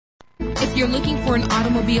If you're looking for an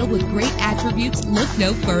automobile with great attributes, look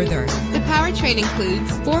no further. The powertrain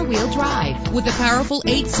includes four-wheel drive with a powerful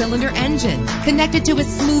 8-cylinder engine connected to a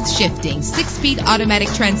smooth shifting 6-speed automatic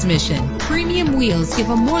transmission. Premium wheels give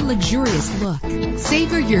a more luxurious look.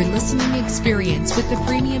 Savor your listening experience with the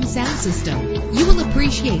premium sound system. You will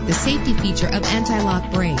appreciate the safety feature of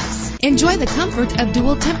anti-lock brakes. Enjoy the comfort of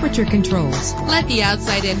dual temperature controls. Let the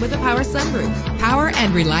outside in with a power sunroof. Power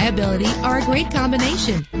and reliability are a great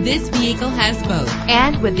combination. This vehicle has both.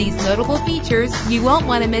 And with these notable features, you won't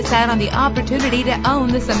want to miss out on the opportunity to own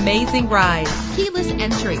this amazing ride. Keyless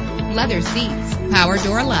entry, leather seats, power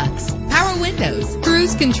door locks, power windows,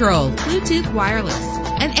 cruise control, Bluetooth wireless,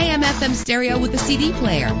 an AM/FM stereo with a CD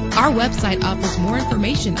player. Our website offers more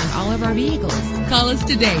information on all of our vehicles. Call us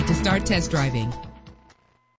today to start test driving.